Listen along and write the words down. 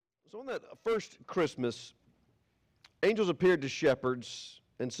So on that first Christmas, angels appeared to shepherds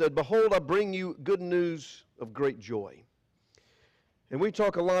and said, "Behold, I bring you good news of great joy." And we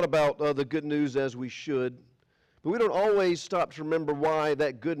talk a lot about the good news, as we should, but we don't always stop to remember why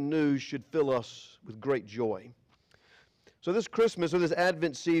that good news should fill us with great joy. So this Christmas, or this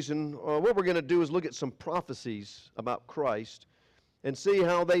Advent season, what we're going to do is look at some prophecies about Christ and see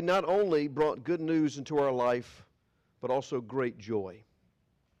how they not only brought good news into our life, but also great joy.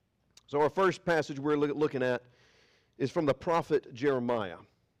 So our first passage we're looking at is from the prophet Jeremiah.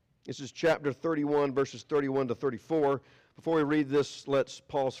 This is chapter 31, verses 31 to 34. Before we read this, let's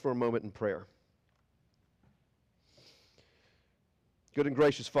pause for a moment in prayer. Good and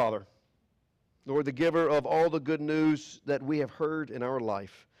gracious Father, Lord, the giver of all the good news that we have heard in our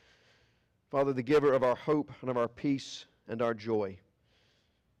life. Father, the giver of our hope and of our peace and our joy.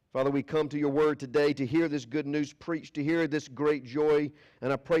 Father, we come to your word today to hear this good news preached, to hear this great joy.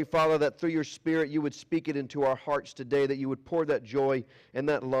 And I pray, Father, that through your Spirit you would speak it into our hearts today, that you would pour that joy and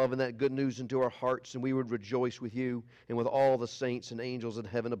that love and that good news into our hearts, and we would rejoice with you and with all the saints and angels in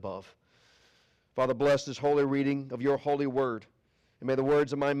heaven above. Father, bless this holy reading of your holy word. And may the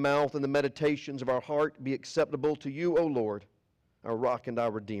words of my mouth and the meditations of our heart be acceptable to you, O Lord, our rock and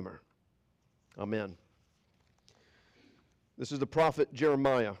our redeemer. Amen. This is the prophet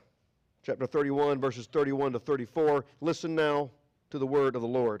Jeremiah, chapter 31, verses 31 to 34. Listen now to the word of the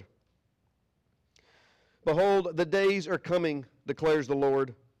Lord. "Behold, the days are coming, declares the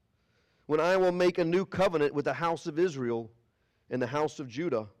Lord, when I will make a new covenant with the house of Israel and the house of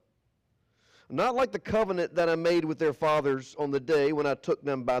Judah. Not like the covenant that I made with their fathers on the day when I took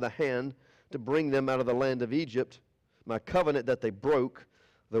them by the hand to bring them out of the land of Egypt, my covenant that they broke,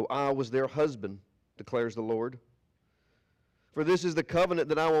 though I was their husband, declares the Lord. For this is the covenant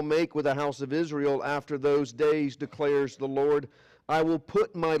that I will make with the house of Israel after those days, declares the Lord. I will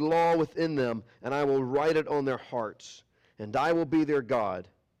put my law within them, and I will write it on their hearts, and I will be their God,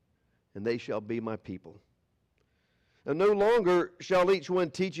 and they shall be my people. And no longer shall each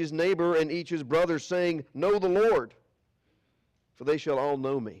one teach his neighbor and each his brother, saying, Know the Lord, for they shall all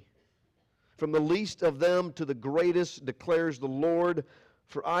know me. From the least of them to the greatest, declares the Lord,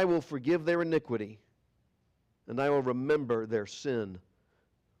 for I will forgive their iniquity, and I will remember their sin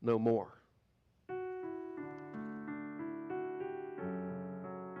no more."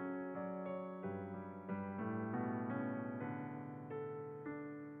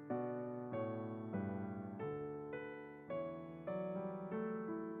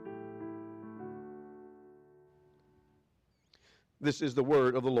 This is the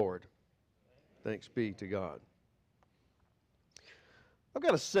word of the Lord. Thanks be to God. I've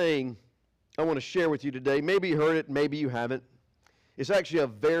got a saying I want to share with you today. Maybe you heard it, maybe you haven't. It's actually a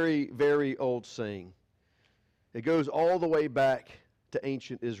very, very old saying. It goes all the way back to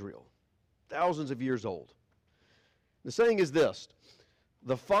ancient Israel, thousands of years old. The saying is this: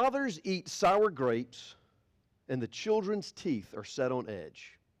 the fathers eat sour grapes, and the children's teeth are set on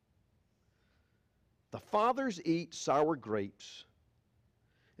edge. The fathers eat sour grapes,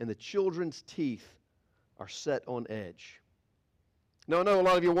 and the children's teeth are set on edge. Now, I know a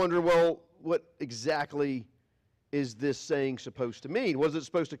lot of you are wondering, well, what exactly is this saying supposed to mean? What is it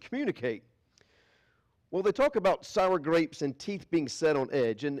supposed to communicate? Well, they talk about sour grapes and teeth being set on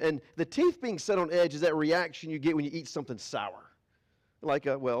edge. And the teeth being set on edge is that reaction you get when you eat something sour, like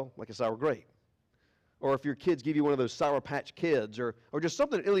a sour grape. Or if your kids give you one of those Sour Patch Kids, or just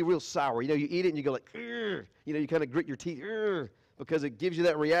something really real sour. You know, you eat it and you go like, Urgh. You know, you kind of grit your teeth, Urgh, because it gives you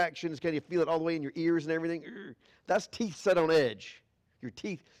that reaction. It's kind of, you feel it all the way in your ears and everything. Urgh. That's teeth set on edge. Your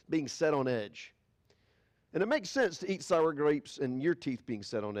teeth being set on edge. And it makes sense to eat sour grapes and your teeth being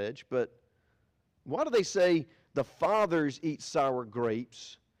set on edge, but why do they say the fathers eat sour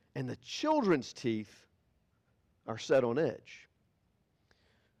grapes and the children's teeth are set on edge?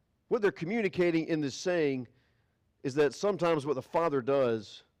 What they're communicating in this saying is that sometimes what the father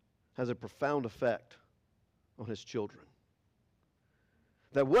does has a profound effect on his children.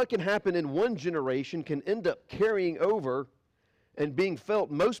 That what can happen in one generation can end up carrying over and being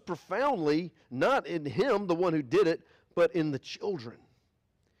felt most profoundly, not in him, the one who did it, but in the children.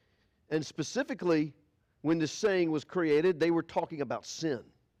 And specifically, when this saying was created, they were talking about sin.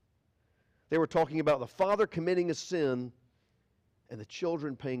 They were talking about the father committing a sin and the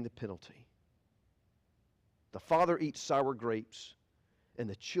children paying the penalty. The father eats sour grapes, and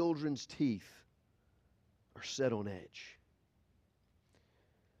the children's teeth are set on edge.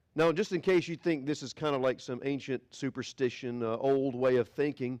 Now, just in case you think this is kind of like some ancient superstition, old way of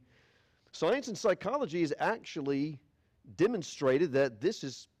thinking, science and psychology has actually demonstrated that this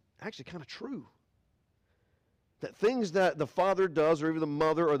is actually kind of true. That things that the father does, or even the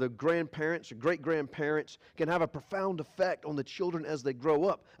mother, or the grandparents, or great-grandparents, can have a profound effect on the children as they grow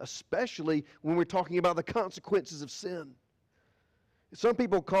up, especially when we're talking about the consequences of sin. Some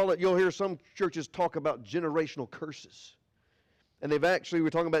people call it, you'll hear some churches talk about generational curses. And we're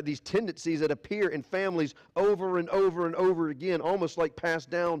talking about these tendencies that appear in families over and over and over again, almost like passed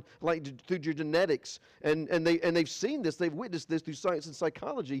down like through genetics. And they've seen this, they've witnessed this through science and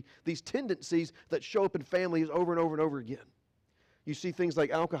psychology, these tendencies that show up in families over and over and over again. You see things like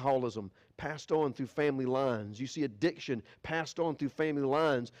alcoholism passed on through family lines. You see addiction passed on through family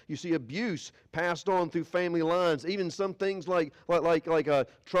lines. You see abuse passed on through family lines. Even some things like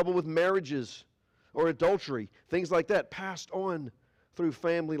trouble with marriages, or adultery, things like that, passed on through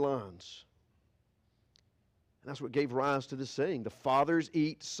family lines. And that's what gave rise to this saying, the fathers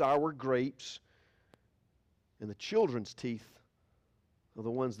eat sour grapes, and the children's teeth are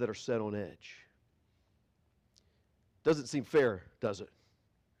the ones that are set on edge. Doesn't seem fair, does it?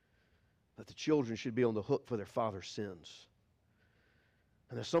 That the children should be on the hook for their father's sins.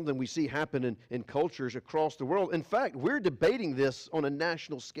 And there's something we see happen in cultures across the world. In fact, we're debating this on a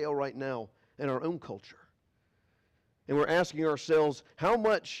national scale right now in our own culture. And we're asking ourselves, how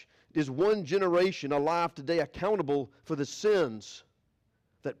much is one generation alive today accountable for the sins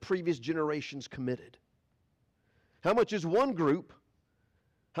that previous generations committed? How much is one group,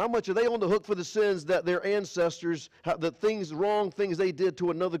 how much are they on the hook for the sins that their ancestors, wrong things they did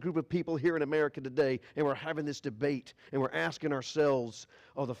to another group of people here in America today? And we're having this debate, and we're asking ourselves,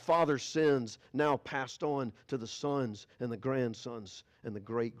 are the father's sins now passed on to the sons and the grandsons and the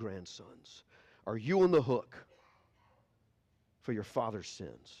great-grandsons? Are you on the hook for your father's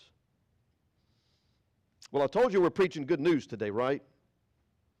sins? Well, I told you we're preaching good news today, right?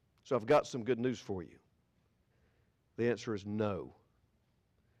 So I've got some good news for you. The answer is no.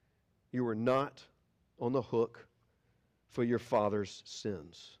 You are not on the hook for your father's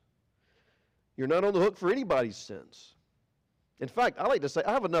sins. You're not on the hook for anybody's sins. In fact, I like to say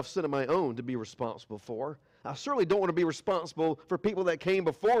I have enough sin of my own to be responsible for. I certainly don't want to be responsible for people that came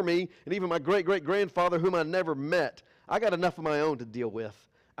before me, and even my great-great-grandfather whom I never met. I got enough of my own to deal with.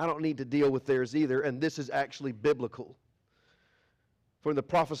 I don't need to deal with theirs either, and this is actually biblical. From the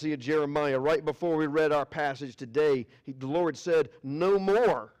prophecy of Jeremiah, right before we read our passage today, the Lord said, "No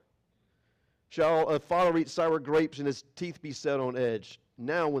more shall a father eat sour grapes and his teeth be set on edge."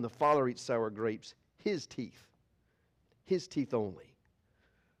 Now when the father eats sour grapes, his teeth only,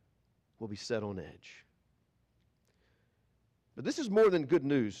 will be set on edge. But this is more than good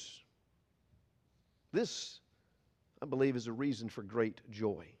news. This, I believe, is a reason for great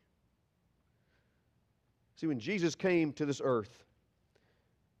joy. See, when Jesus came to this earth,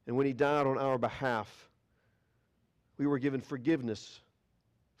 and when he died on our behalf, we were given forgiveness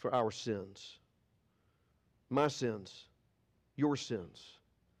for our sins. My sins, your sins.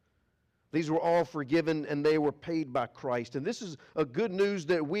 These were all forgiven, and they were paid by Christ. And this is a good news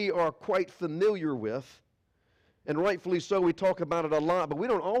that we are quite familiar with. And rightfully so, we talk about it a lot, but we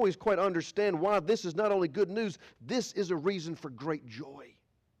don't always quite understand why this is not only good news, this is a reason for great joy.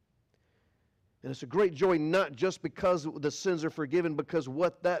 And it's a great joy not just because the sins are forgiven, because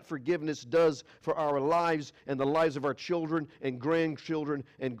what that forgiveness does for our lives and the lives of our children and grandchildren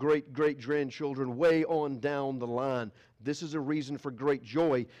and great-great-grandchildren way on down the line. This is a reason for great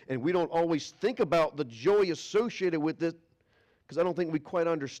joy, and we don't always think about the joy associated with it because I don't think we quite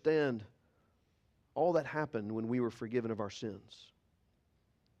understand all that happened when we were forgiven of our sins.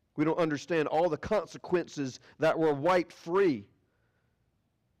 We don't understand all the consequences that were wiped free.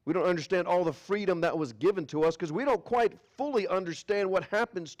 We don't understand all the freedom that was given to us because we don't quite fully understand what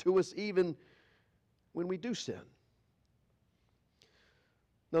happens to us even when we do sin.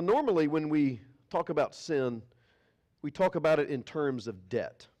 Now, normally when we talk about sin, we talk about it in terms of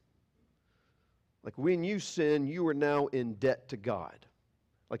debt. Like when you sin, you are now in debt to God.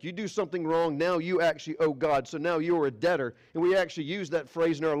 Like you do something wrong, now you actually owe God, so now you are a debtor. And we actually use that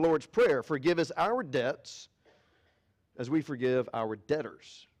phrase in our Lord's Prayer, forgive us our debts as we forgive our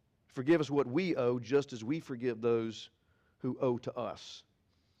debtors. Forgive us what we owe just as we forgive those who owe to us.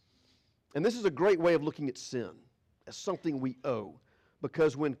 And this is a great way of looking at sin as something we owe.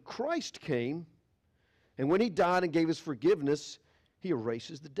 Because when Christ came and when he died and gave us forgiveness, he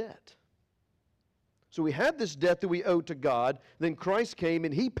erases the debt. So we had this debt that we owed to God. Then Christ came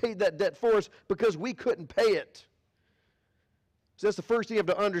and he paid that debt for us because we couldn't pay it. So that's the first thing you have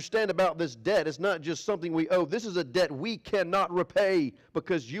to understand about this debt. It's not just something we owe. This is a debt we cannot repay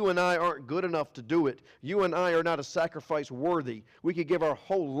because you and I aren't good enough to do it. You and I are not a sacrifice worthy. We could give our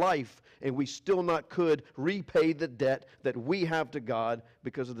whole life and we still not could repay the debt that we have to God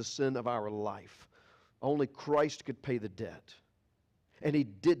because of the sin of our life. Only Christ could pay the debt. And He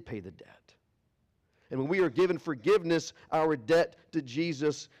did pay the debt. And when we are given forgiveness, our debt to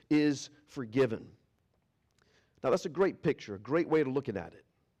Jesus is forgiven. Now that's a great picture, a great way to look at it.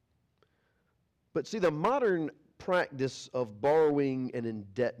 But see, the modern practice of borrowing and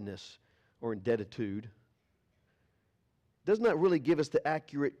indebtedness or indebtitude does not really give us the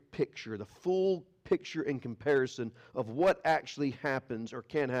accurate picture, the full picture in comparison of what actually happens or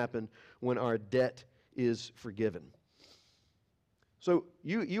can happen when our debt is forgiven. So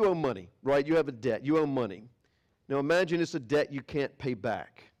you owe money, right? You have a debt. You owe money. Now imagine it's a debt you can't pay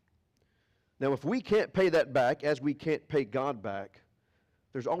back. Now if we can't pay that back, as we can't pay God back,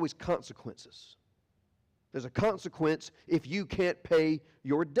 there's always consequences. There's a consequence if you can't pay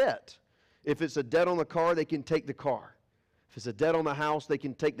your debt. If it's a debt on the car, they can take the car. If it's a debt on the house, they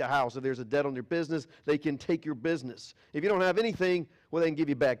can take the house. If there's a debt on your business, they can take your business. If you don't have anything, well, they can give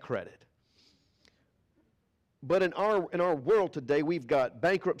you bad credit. But in our world today, we've got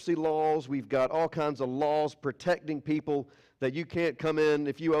bankruptcy laws, we've got all kinds of laws protecting people that you can't come in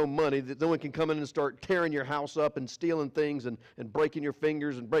if you owe money, that no one can come in and start tearing your house up and stealing things and breaking your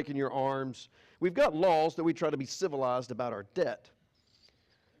fingers and breaking your arms. We've got laws that we try to be civilized about our debt.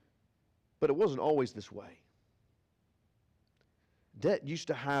 But it wasn't always this way. Debt used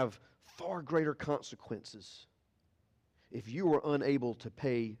to have far greater consequences if you were unable to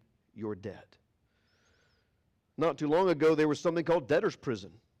pay your debt. Not too long ago, there was something called debtor's prison.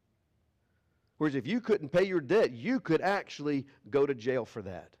 Whereas if you couldn't pay your debt, you could actually go to jail for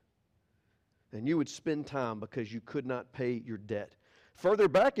that. And you would spend time because you could not pay your debt. Further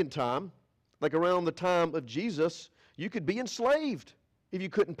back in time, like around the time of Jesus, you could be enslaved if you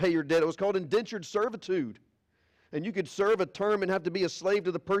couldn't pay your debt. It was called indentured servitude. And you could serve a term and have to be a slave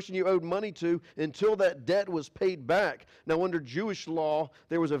to the person you owed money to until that debt was paid back. Now, under Jewish law,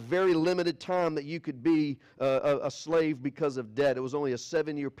 there was a very limited time that you could be a slave because of debt. It was only a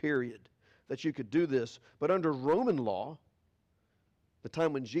 7-year period that you could do this. But under Roman law, the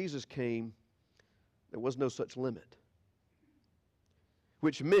time when Jesus came, there was no such limit.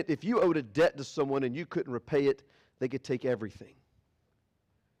 Which meant if you owed a debt to someone and you couldn't repay it, they could take everything.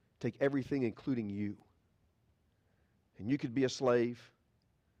 Take everything, including you. And you could be a slave,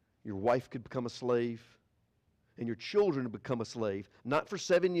 your wife could become a slave, and your children would become a slave. Not for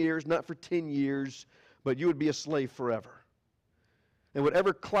 7 years, not for 10 years, but you would be a slave forever. And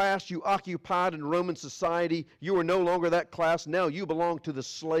whatever class you occupied in Roman society, you were no longer that class. Now you belong to the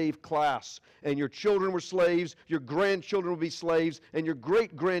slave class. And your children were slaves, your grandchildren would be slaves, and your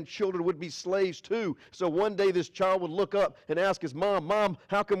great-grandchildren would be slaves too. So one day this child would look up and ask his mom, "Mom,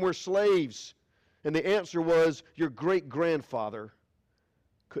 how come we're slaves?" And the answer was, your great-grandfather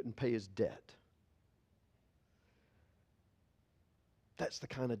couldn't pay his debt. That's the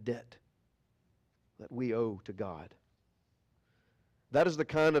kind of debt that we owe to God. That is the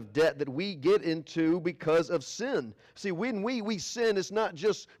kind of debt that we get into because of sin. See, when we sin, it's not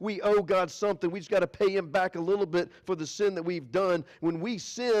just we owe God something. We just got to pay Him back a little bit for the sin that we've done. When we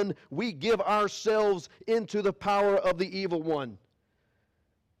sin, we give ourselves into the power of the evil one.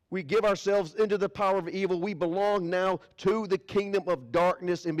 We give ourselves into the power of evil. We belong now to the kingdom of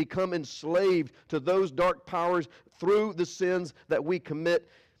darkness and become enslaved to those dark powers through the sins that we commit.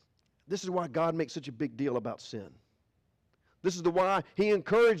 This is why God makes such a big deal about sin. This is why He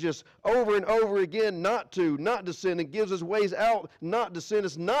encourages us over and over again not to sin, and gives us ways out not to sin.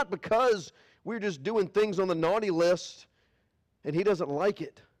 It's not because we're just doing things on the naughty list and He doesn't like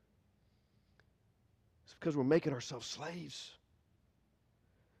it. It's because we're making ourselves slaves.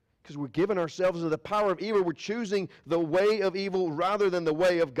 Because we're giving ourselves into the power of evil. We're choosing the way of evil rather than the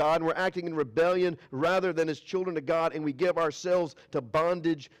way of God. And we're acting in rebellion rather than as children of God. And we give ourselves to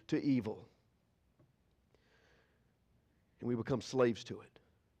bondage to evil. And we become slaves to it.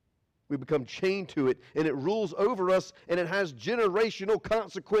 We become chained to it. And it rules over us. And it has generational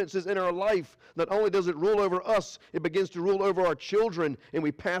consequences in our life. Not only does it rule over us, it begins to rule over our children. And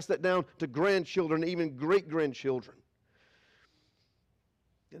we pass that down to grandchildren, even great-grandchildren.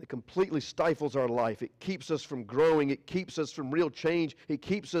 And it completely stifles our life. It keeps us from growing. It keeps us from real change. It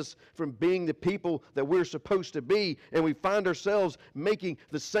keeps us from being the people that we're supposed to be. And we find ourselves making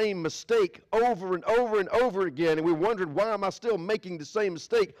the same mistake over and over and over again. And we wondered, why am I still making the same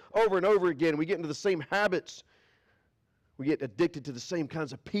mistake over and over again? We get into the same habits. We get addicted to the same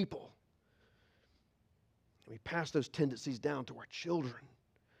kinds of people. And we pass those tendencies down to our children.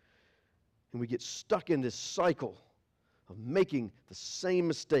 And we get stuck in this cycle of making the same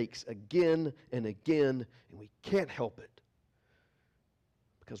mistakes again and again, and we can't help it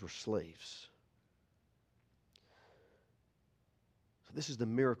because we're slaves. So this is the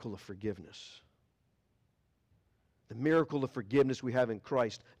miracle of forgiveness. The miracle of forgiveness we have in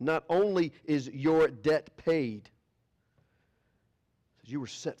Christ. Not only is your debt paid, you were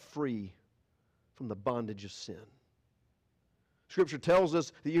set free from the bondage of sin. Scripture tells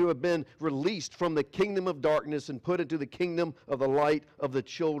us that you have been released from the kingdom of darkness and put into the kingdom of the light of the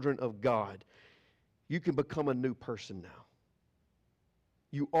children of God. You can become a new person now.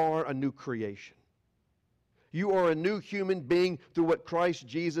 You are a new creation. You are a new human being through what Christ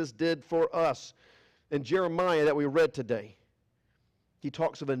Jesus did for us. In Jeremiah that we read today, he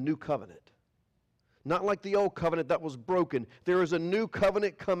talks of a new covenant. Not like the old covenant that was broken. There is a new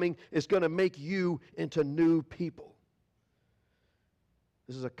covenant coming. It's going to make you into new people.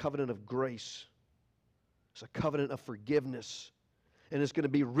 This is a covenant of grace. It's a covenant of forgiveness. And it's going to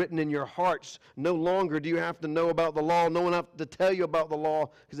be written in your hearts. No longer do you have to know about the law. No one has to tell you about the law,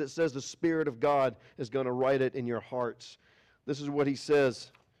 because it says the Spirit of God is going to write it in your hearts. This is what he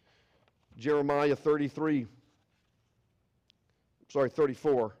says. Jeremiah 34.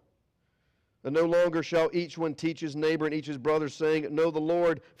 And no longer shall each one teach his neighbor and each his brother, saying, Know the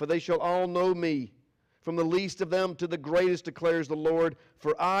Lord, for they shall all know me. From the least of them to the greatest, declares the Lord.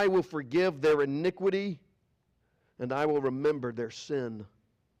 For I will forgive their iniquity, and I will remember their sin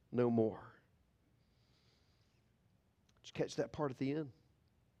no more. Did you catch that part at the end?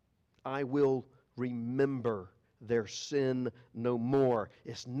 I will remember their sin no more.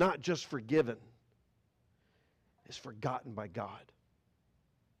 It's not just forgiven. It's forgotten by God.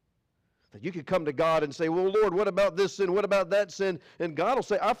 That you could come to God and say, well, Lord, what about this sin? What about that sin? And God will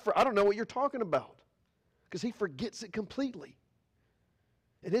say, I don't know what you're talking about. Because he forgets it completely.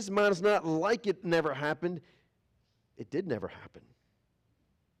 In his mind, it's not like it never happened. It did never happen.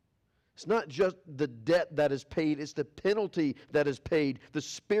 It's not just the debt that is paid, it's the penalty that is paid. The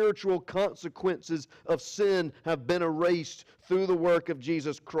spiritual consequences of sin have been erased through the work of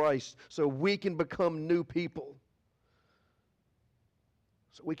Jesus Christ, so we can become new people.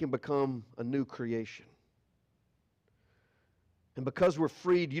 So we can become a new creation. And because we're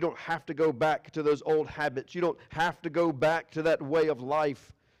freed, you don't have to go back to those old habits. You don't have to go back to that way of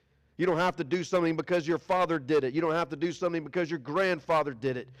life. You don't have to do something because your father did it. You don't have to do something because your grandfather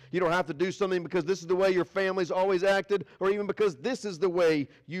did it. You don't have to do something because this is the way your family's always acted, or even because this is the way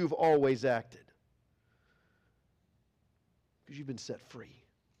you've always acted. Because you've been set free.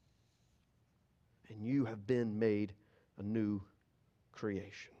 And you have been made a new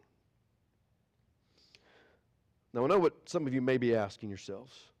creation. Now, I know what some of you may be asking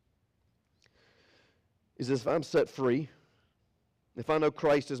yourselves. Is this, if I'm set free, if I know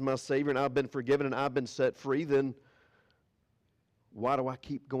Christ is my Savior and I've been forgiven and I've been set free, then why do I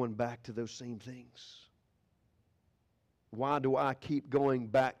keep going back to those same things? Why do I keep going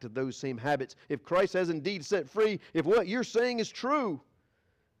back to those same habits? If Christ has indeed set free, if what you're saying is true,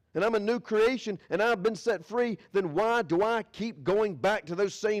 and I'm a new creation, and I've been set free, then why do I keep going back to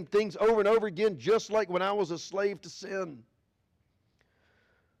those same things over and over again, just like when I was a slave to sin?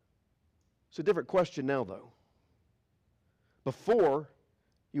 It's a different question now, though. Before,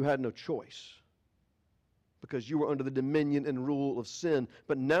 you had no choice, because you were under the dominion and rule of sin.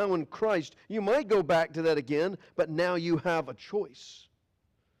 But now in Christ, you might go back to that again, but now you have a choice.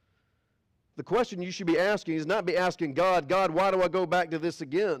 The question you should be asking is not be asking God, God, why do I go back to this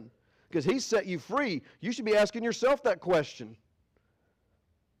again? Because He set you free. You should be asking yourself that question.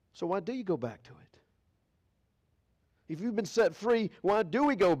 So why do you go back to it? If you've been set free, why do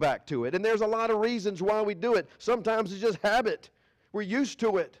we go back to it? And there's a lot of reasons why we do it. Sometimes it's just habit. We're used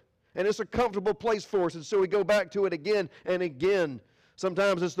to it. And it's a comfortable place for us. And so we go back to it again and again.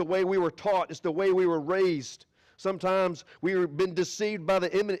 Sometimes it's the way we were taught. It's the way we were raised. Sometimes we've been deceived by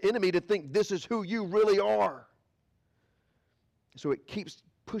the enemy to think this is who you really are. So it keeps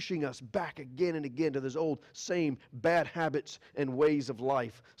pushing us back again and again to those old same bad habits and ways of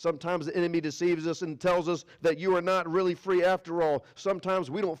life. Sometimes the enemy deceives us and tells us that you are not really free after all. Sometimes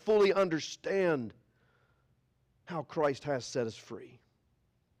we don't fully understand how Christ has set us free.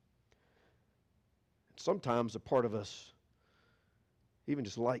 Sometimes a part of us even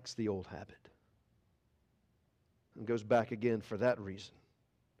just likes the old habit and goes back again for that reason.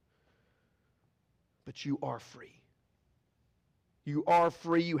 But you are free. You are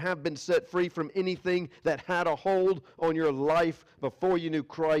free. You have been set free from anything that had a hold on your life before you knew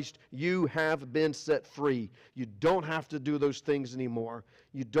Christ. You have been set free. You don't have to do those things anymore.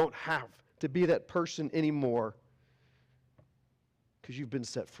 You don't have to be that person anymore because you've been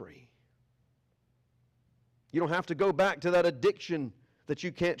set free. You don't have to go back to that addiction that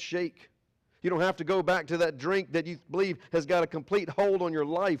you can't shake. You don't have to go back to that drink that you believe has got a complete hold on your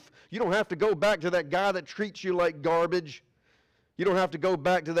life. You don't have to go back to that guy that treats you like garbage. You don't have to go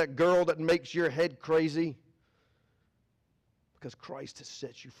back to that girl that makes your head crazy. because Christ has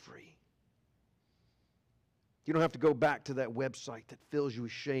set you free. You don't have to go back to that website that fills you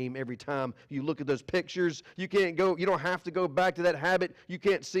with shame every time you look at those pictures. You don't have to go back to that habit you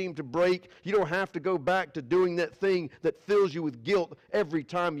can't seem to break. You don't have to go back to doing that thing that fills you with guilt every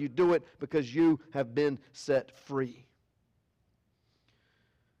time you do it, because you have been set free.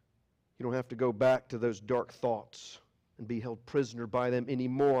 You don't have to go back to those dark thoughts and be held prisoner by them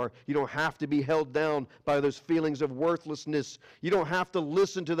anymore. You don't have to be held down by those feelings of worthlessness. You don't have to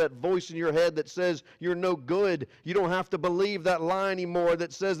listen to that voice in your head that says you're no good. You don't have to believe that lie anymore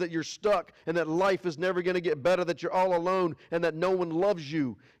that says that you're stuck and that life is never going to get better, that you're all alone and that no one loves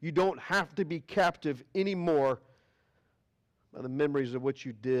you. You don't have to be captive anymore by the memories of what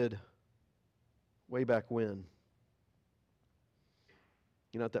you did way back when.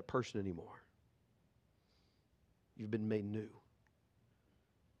 You're not that person anymore. You've been made new.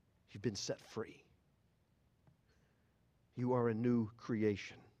 You've been set free. You are a new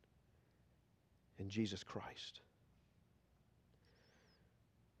creation in Jesus Christ.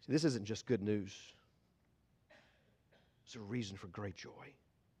 See, this isn't just good news. It's a reason for great joy.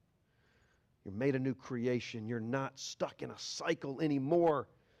 You're made a new creation. You're not stuck in a cycle anymore.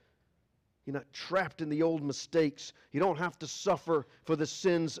 You're not trapped in the old mistakes. You don't have to suffer for the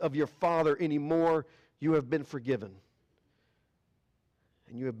sins of your father anymore. You have been forgiven,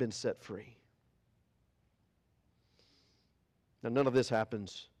 and you have been set free. Now, none of this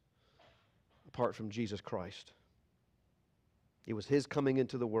happens apart from Jesus Christ. It was His coming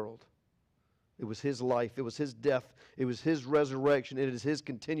into the world. It was His life. It was His death. It was His resurrection. It is His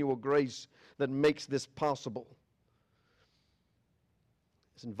continual grace that makes this possible.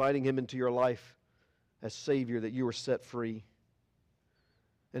 It's inviting Him into your life as Savior that you are set free.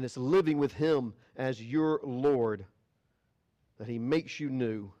 And it's living with Him as your Lord that He makes you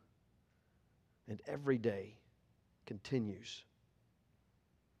new and every day continues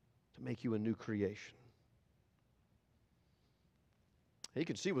to make you a new creation. And you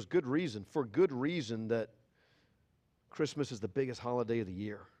can see it was good reason, for good reason, that Christmas is the biggest holiday of the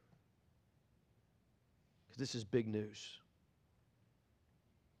year. Because this is big news.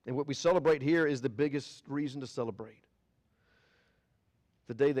 And what we celebrate here is the biggest reason to celebrate.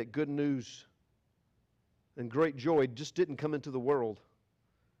 The day that good news and great joy just didn't come into the world,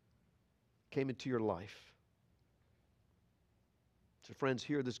 came into your life. So friends,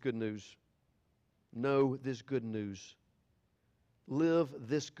 hear this good news. Know this good news. Live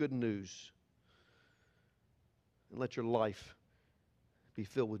this good news. And let your life be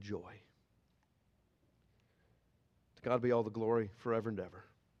filled with joy. To God be all the glory forever and ever.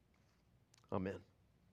 Amen.